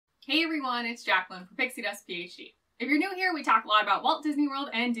Hey everyone, it's Jacqueline from Pixie Dust PhD. If you're new here, we talk a lot about Walt Disney World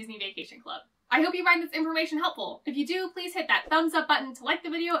and Disney Vacation Club. I hope you find this information helpful. If you do, please hit that thumbs up button to like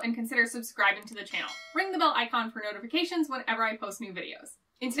the video and consider subscribing to the channel. Ring the bell icon for notifications whenever I post new videos.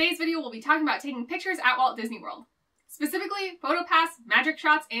 In today's video, we'll be talking about taking pictures at Walt Disney World. Specifically, PhotoPass, Magic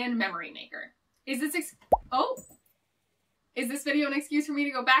Shots, and Memory Maker. Is this video an excuse for me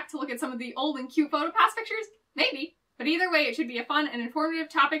to go back to look at some of the old and cute PhotoPass pictures? Maybe. But either way, it should be a fun and informative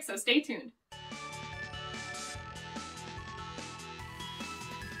topic, so stay tuned.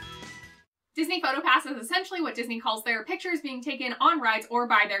 Disney PhotoPass is essentially what Disney calls their pictures being taken on rides or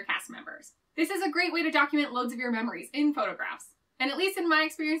by their cast members. This is a great way to document loads of your memories in photographs. And at least in my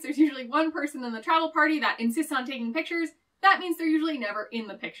experience, there's usually one person in the travel party that insists on taking pictures. That means they're usually never in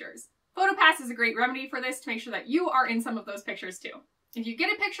the pictures. PhotoPass is a great remedy for this to make sure that you are in some of those pictures too. If you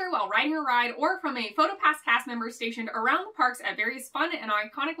get a picture while riding a ride or from a PhotoPass cast member stationed around the parks at various fun and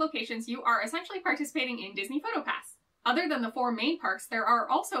iconic locations, you are essentially participating in Disney PhotoPass. Other than the 4 main parks, there are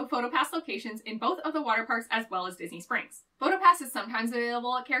also PhotoPass locations in both of the water parks as well as Disney Springs. PhotoPass is sometimes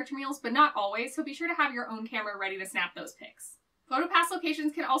available at character meals, but not always, so be sure to have your own camera ready to snap those pics. PhotoPass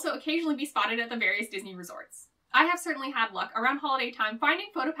locations can also occasionally be spotted at the various Disney resorts. I have certainly had luck around holiday time finding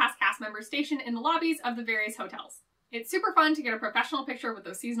PhotoPass cast members stationed in the lobbies of the various hotels. It's super fun to get a professional picture with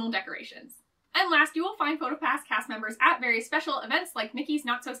those seasonal decorations. And last, you will find PhotoPass cast members at very special events like Mickey's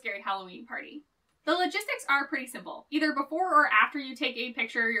Not So Scary Halloween Party. The logistics are pretty simple. Either before or after you take a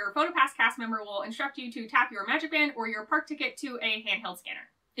picture, your PhotoPass cast member will instruct you to tap your Magic Band or your park ticket to a handheld scanner.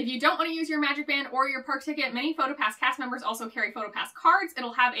 If you don't want to use your Magic Band or your park ticket, many PhotoPass cast members also carry PhotoPass cards.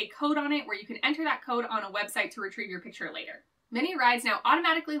 It'll have a code on it where you can enter that code on a website to retrieve your picture later. Many rides now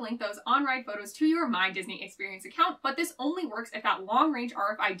automatically link those on-ride photos to your My Disney Experience account, but this only works if that long-range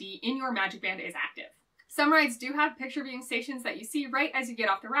RFID in your Magic Band is active. Some rides do have picture viewing stations that you see right as you get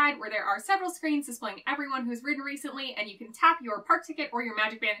off the ride, where there are several screens displaying everyone who's ridden recently, and you can tap your park ticket or your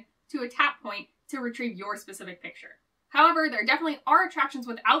Magic Band to a tap point to retrieve your specific picture. However, there definitely are attractions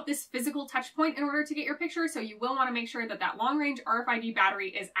without this physical touch point in order to get your picture, so you will want to make sure that that long-range RFID battery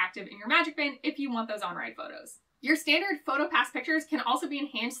is active in your Magic Band if you want those on-ride photos. Your standard PhotoPass pictures can also be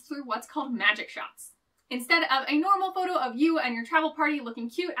enhanced through what's called Magic Shots. Instead of a normal photo of you and your travel party looking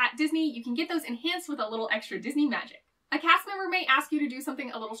cute at Disney, you can get those enhanced with a little extra Disney magic. A cast member may ask you to do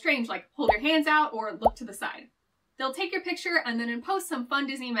something a little strange, like hold your hands out or look to the side. They'll take your picture, and then in post some fun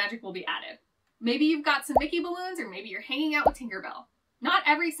Disney magic will be added. Maybe you've got some Mickey balloons, or maybe you're hanging out with Tinkerbell. Not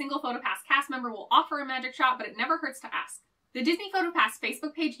every single PhotoPass cast member will offer a magic shot, but it never hurts to ask. The Disney PhotoPass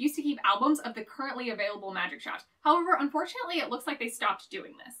Facebook page used to keep albums of the currently available magic shots. However, unfortunately, it looks like they stopped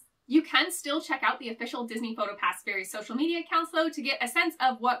doing this. You can still check out the official Disney PhotoPass various social media accounts, though, to get a sense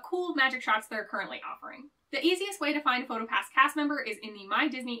of what cool magic shots they're currently offering. The easiest way to find a PhotoPass cast member is in the My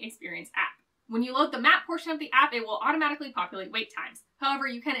Disney Experience app. When you load the map portion of the app, it will automatically populate wait times. However,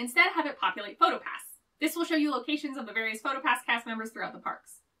 you can instead have it populate PhotoPass. This will show you locations of the various PhotoPass cast members throughout the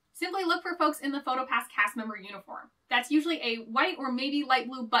parks. Simply look for folks in the PhotoPass cast member uniform. That's usually a white or maybe light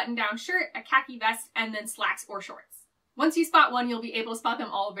blue button-down shirt, a khaki vest, and then slacks or shorts. Once you spot one, you'll be able to spot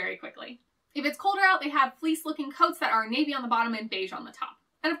them all very quickly. If it's colder out, they have fleece-looking coats that are navy on the bottom and beige on the top.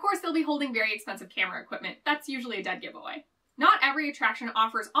 And of course, they'll be holding very expensive camera equipment. That's usually a dead giveaway. Not every attraction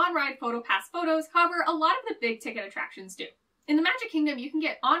offers on-ride PhotoPass photos, however, a lot of the big-ticket attractions do. In the Magic Kingdom, you can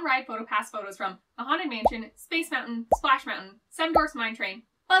get on-ride PhotoPass photos from the Haunted Mansion, Space Mountain, Splash Mountain, Seven Dwarfs Mine Train,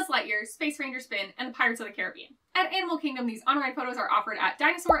 Buzz Lightyear, Space Ranger Spin, and the Pirates of the Caribbean. At Animal Kingdom, these on-ride photos are offered at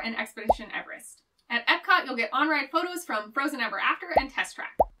Dinosaur and Expedition Everest. At Epcot, you'll get on-ride photos from Frozen Ever After and Test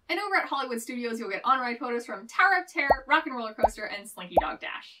Track. And over at Hollywood Studios, you'll get on-ride photos from Tower of Terror, Rock and Roller Coaster, and Slinky Dog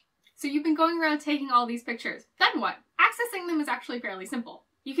Dash. So you've been going around taking all these pictures. Then what? Accessing them is actually fairly simple.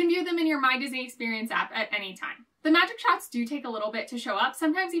 You can view them in your My Disney Experience app at any time. The magic shots do take a little bit to show up,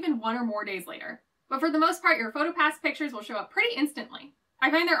 sometimes even 1 or more days later. But for the most part, your PhotoPass pictures will show up pretty instantly. I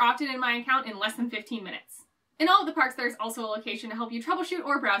find they're often in my account in less than 15 minutes. In all of the parks, there's also a location to help you troubleshoot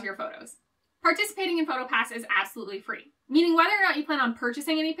or browse your photos. Participating in PhotoPass is absolutely free, meaning whether or not you plan on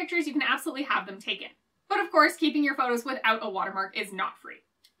purchasing any pictures, you can absolutely have them taken. But of course, keeping your photos without a watermark is not free.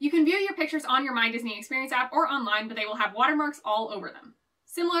 You can view your pictures on your My Disney Experience app or online, but they will have watermarks all over them.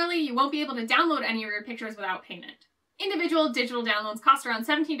 Similarly, you won't be able to download any of your pictures without payment. Individual digital downloads cost around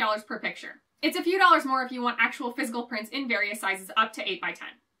 $17 per picture. It's a few dollars more if you want actual physical prints in various sizes up to 8x10.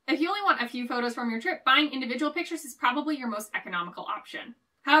 If you only want a few photos from your trip, buying individual pictures is probably your most economical option.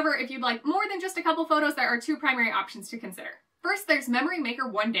 However, if you'd like more than just a couple photos, there are 2 primary options to consider. First, there's Memory Maker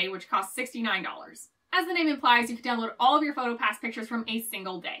 1 Day, which costs $69. As the name implies, you can download all of your PhotoPass pictures from a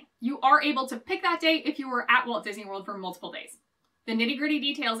single day. You are able to pick that day if you were at Walt Disney World for multiple days. The nitty-gritty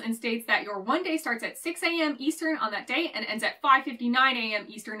details and states that your one day starts at 6 a.m. Eastern on that day and ends at 5:59 a.m.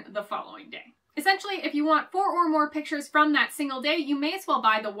 Eastern the following day. Essentially, if you want 4 or more pictures from that single day, you may as well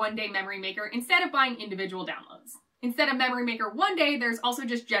buy the one-day Memory Maker instead of buying individual downloads. Instead of Memory Maker one day, there's also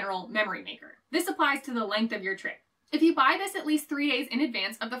just general Memory Maker. This applies to the length of your trip. If you buy this at least 3 days in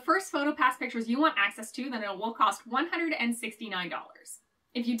advance of the first PhotoPass pictures you want access to, then it will cost $169.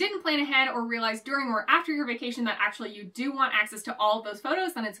 If you didn't plan ahead or realize during or after your vacation that actually you do want access to all of those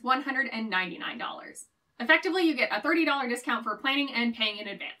photos, then it's $199. Effectively, you get a $30 discount for planning and paying in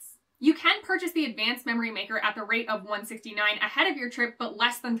advance. You can purchase the advanced Memory Maker at the rate of $169 ahead of your trip, but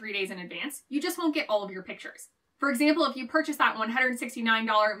less than 3 days in advance. You just won't get all of your pictures. For example, if you purchase that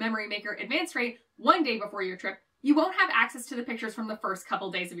 $169 Memory Maker advance rate 1 day before your trip, you won't have access to the pictures from the first couple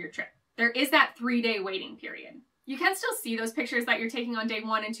days of your trip. There is that 3-day waiting period. You can still see those pictures that you're taking on day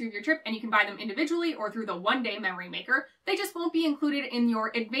 1 and 2 of your trip, and you can buy them individually or through the one-day Memory Maker. They just won't be included in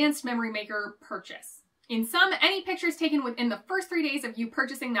your advanced Memory Maker purchase. In sum, any pictures taken within the first 3 days of you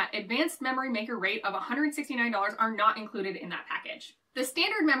purchasing that advanced Memory Maker rate of $169 are not included in that package. The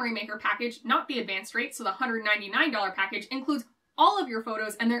standard Memory Maker package, not the advanced rate, so the $199 package, includes all of your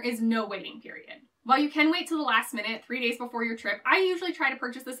photos and there is no waiting period. While you can wait till the last minute, 3 days before your trip, I usually try to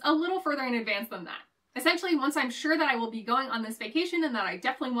purchase this a little further in advance than that. Essentially, once I'm sure that I will be going on this vacation and that I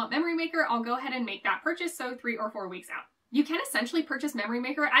definitely want Memory Maker, I'll go ahead and make that purchase, so 3 or 4 weeks out. You can essentially purchase Memory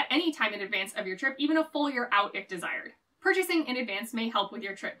Maker at any time in advance of your trip, even a full year out if desired. Purchasing in advance may help with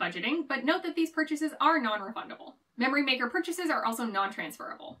your trip budgeting, but note that these purchases are non-refundable. Memory Maker purchases are also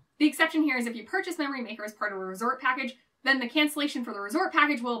non-transferable. The exception here is if you purchase Memory Maker as part of a resort package, then the cancellation for the resort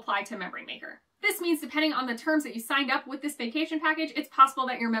package will apply to Memory Maker. This means depending on the terms that you signed up with this vacation package, it's possible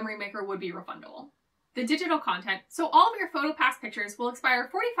that your Memory Maker would be refundable. The digital content. So all of your PhotoPass pictures will expire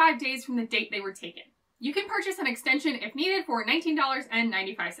 45 days from the date they were taken. You can purchase an extension if needed for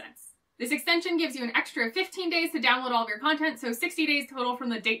 $19.95. This extension gives you an extra 15 days to download all of your content, so 60 days total from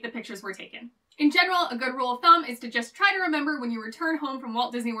the date the pictures were taken. In general, a good rule of thumb is to just try to remember when you return home from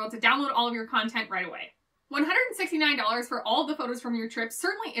Walt Disney World to download all of your content right away. $169 for all of the photos from your trip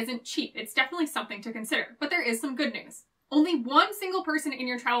certainly isn't cheap. It's definitely something to consider, but there is some good news. Only one single person in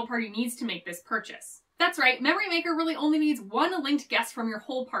your travel party needs to make this purchase. That's right, Memory Maker really only needs one linked guest from your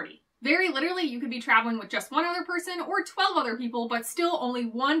whole party. Very literally, you could be traveling with just one other person or 12 other people, but still only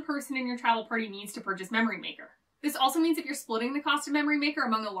one person in your travel party needs to purchase Memory Maker. This also means if you're splitting the cost of Memory Maker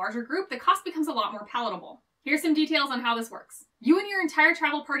among a larger group, the cost becomes a lot more palatable. Here's some details on how this works. You and your entire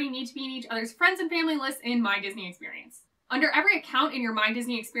travel party need to be in each other's friends and family lists in My Disney Experience. Under every account in your My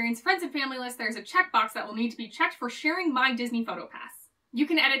Disney Experience friends and family list, there's a checkbox that will need to be checked for sharing My Disney PhotoPass. You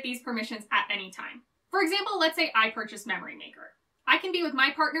can edit these permissions at any time. For example, let's say I purchased Memory Maker. I can be with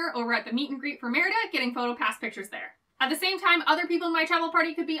my partner over at the meet and greet for Merida getting PhotoPass pictures there. At the same time, other people in my travel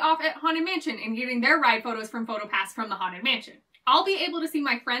party could be off at Haunted Mansion and getting their ride photos from PhotoPass from the Haunted Mansion. I'll be able to see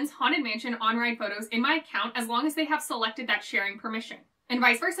my friends' Haunted Mansion on-ride photos in my account as long as they have selected that sharing permission. And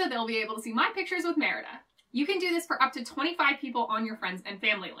vice versa, they'll be able to see my pictures with Merida. You can do this for up to 25 people on your friends and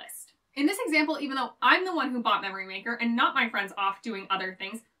family list. In this example, even though I'm the one who bought Memory Maker and not my friends off doing other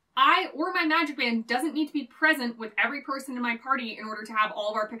things, I or my magic band doesn't need to be present with every person in my party in order to have all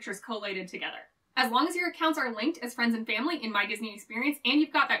of our pictures collated together. As long as your accounts are linked as friends and family in My Disney Experience and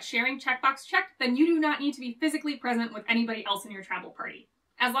you've got that sharing checkbox checked, then you do not need to be physically present with anybody else in your travel party.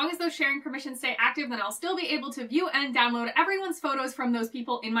 As long as those sharing permissions stay active, then I'll still be able to view and download everyone's photos from those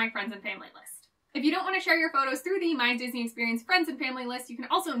people in my friends and family list. If you don't want to share your photos through the My Disney Experience friends and family list, you can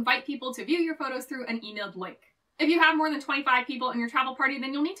also invite people to view your photos through an emailed link. If you have more than 25 people in your travel party,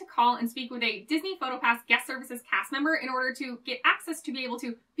 then you'll need to call and speak with a Disney PhotoPass Guest Services cast member in order to get access to be able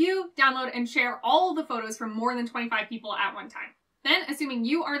to view, download, and share all the photos from more than 25 people at one time. Then, assuming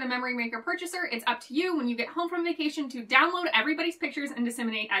you are the Memory Maker purchaser, it's up to you when you get home from vacation to download everybody's pictures and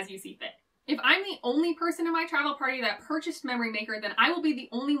disseminate as you see fit. If I'm the only person in my travel party that purchased Memory Maker, then I will be the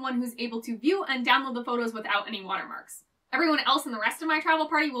only one who's able to view and download the photos without any watermarks. Everyone else in the rest of my travel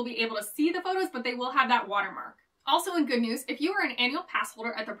party will be able to see the photos, but they will have that watermark. Also in good news, if you are an annual pass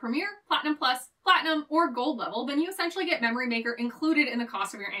holder at the Premier, Platinum Plus, Platinum, or Gold level, then you essentially get Memory Maker included in the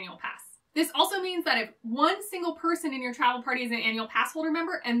cost of your annual pass. This also means that if one single person in your travel party is an annual pass holder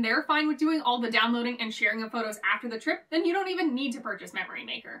member and they're fine with doing all the downloading and sharing of photos after the trip, then you don't even need to purchase Memory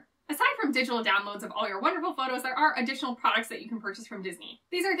Maker. Aside from digital downloads of all your wonderful photos, there are additional products that you can purchase from Disney.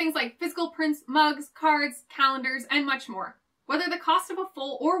 These are things like physical prints, mugs, cards, calendars, and much more. Whether the cost of a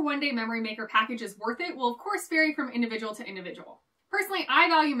full or one-day Memory Maker package is worth it will of course vary from individual to individual. Personally, I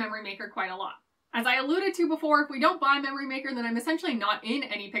value Memory Maker quite a lot. As I alluded to before, if we don't buy Memory Maker, then I'm essentially not in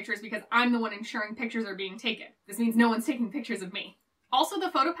any pictures because I'm the one ensuring pictures are being taken. This means no one's taking pictures of me. Also, the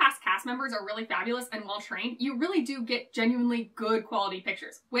PhotoPass cast members are really fabulous and well trained. You really do get genuinely good quality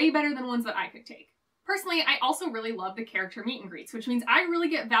pictures, way better than ones that I could take. Personally, I also really love the character meet and greets, which means I really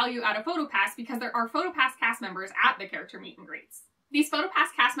get value out of PhotoPass because there are PhotoPass cast members at the character meet and greets. These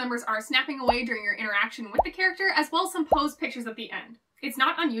PhotoPass cast members are snapping away during your interaction with the character, as well as some posed pictures at the end. It's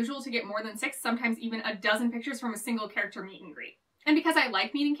not unusual to get more than 6, sometimes even a dozen pictures from a single character meet and greet. And because I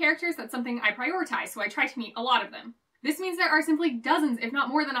like meeting characters, that's something I prioritize, so I try to meet a lot of them. This means there are simply dozens, if not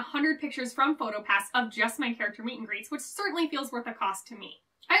more than 100 pictures from PhotoPass of just my character meet and greets, which certainly feels worth the cost to me.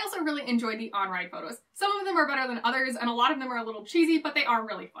 I also really enjoy the on-ride photos. Some of them are better than others, and a lot of them are a little cheesy, but they are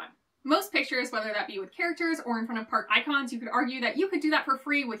really fun. Most pictures, whether that be with characters or in front of park icons, you could argue that you could do that for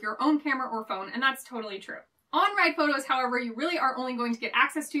free with your own camera or phone, and that's totally true. On-ride photos, however, you really are only going to get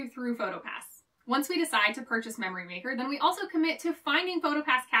access to through PhotoPass. Once we decide to purchase Memory Maker, then we also commit to finding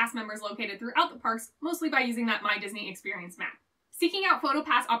PhotoPass cast members located throughout the parks, mostly by using that My Disney Experience map. Seeking out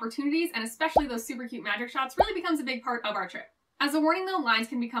PhotoPass opportunities, and especially those super cute magic shots, really becomes a big part of our trip. As a warning though, lines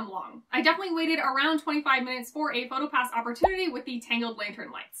can become long. I definitely waited around 25 minutes for a PhotoPass opportunity with the tangled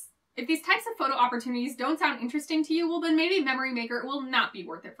lantern lights. If these types of photo opportunities don't sound interesting to you, well then maybe Memory Maker will not be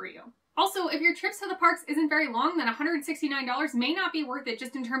worth it for you. Also, if your trips to the parks isn't very long, then $169 may not be worth it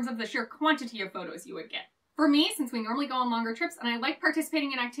just in terms of the sheer quantity of photos you would get. For me, since we normally go on longer trips and I like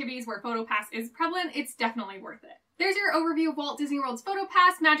participating in activities where PhotoPass is prevalent, it's definitely worth it. There's your overview of Walt Disney World's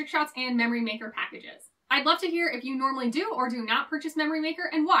PhotoPass, Magic Shots, and Memory Maker packages. I'd love to hear if you normally do or do not purchase Memory Maker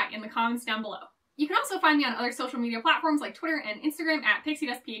and why in the comments down below. You can also find me on other social media platforms like Twitter and Instagram at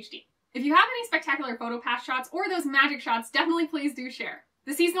PixieDustPhD. If you have any spectacular PhotoPass shots or those magic shots, definitely please do share.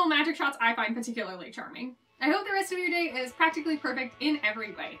 The seasonal magic shots I find particularly charming. I hope the rest of your day is practically perfect in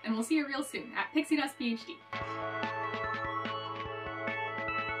every way, and we'll see you real soon at PixieDustPhD.